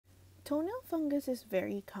Toenail fungus is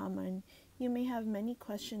very common. You may have many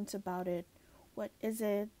questions about it. What is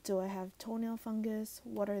it? Do I have toenail fungus?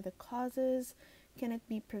 What are the causes? Can it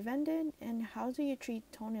be prevented? And how do you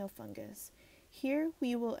treat toenail fungus? Here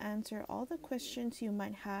we will answer all the questions you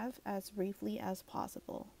might have as briefly as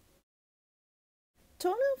possible.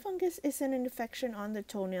 Toenail fungus is an infection on the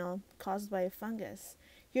toenail caused by a fungus.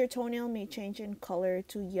 Your toenail may change in color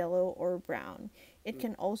to yellow or brown. It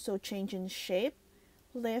can also change in shape,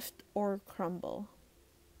 lift, or crumble.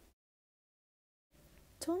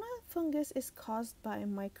 Toenail fungus is caused by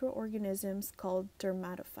microorganisms called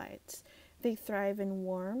dermatophytes. They thrive in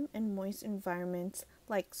warm and moist environments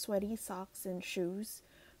like sweaty socks and shoes,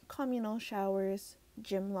 communal showers,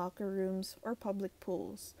 gym locker rooms, or public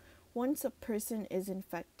pools. Once a person is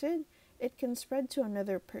infected, it can spread to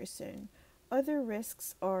another person. Other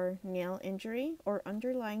risks are nail injury or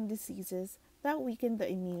underlying diseases that weaken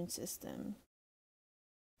the immune system.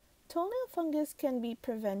 Toenail fungus can be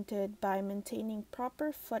prevented by maintaining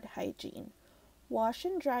proper foot hygiene. Wash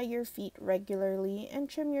and dry your feet regularly and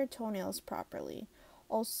trim your toenails properly.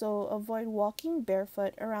 Also, avoid walking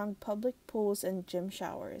barefoot around public pools and gym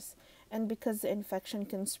showers. And because the infection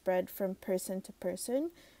can spread from person to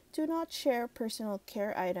person, do not share personal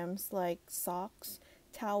care items like socks,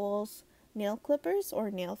 towels, nail clippers, or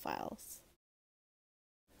nail files.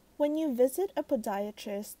 When you visit a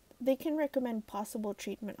podiatrist, they can recommend possible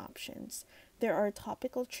treatment options. There are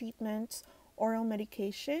topical treatments, oral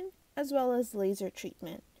medication, as well as laser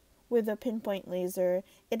treatment. With a pinpoint laser,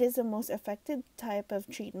 it is the most effective type of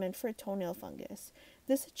treatment for toenail fungus.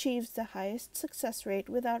 This achieves the highest success rate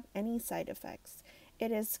without any side effects.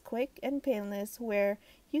 It is quick and painless, where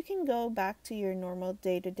you can go back to your normal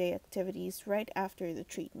day-to-day activities right after the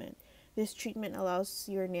treatment. This treatment allows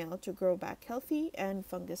your nail to grow back healthy and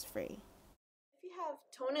fungus-free. If you have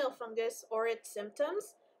toenail fungus or its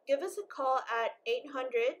symptoms, give us a call at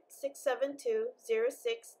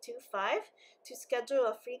 800-672-0625 to schedule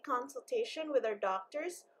a free consultation with our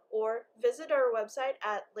doctors, or visit our website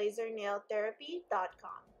at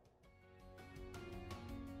lasernailtherapy.com.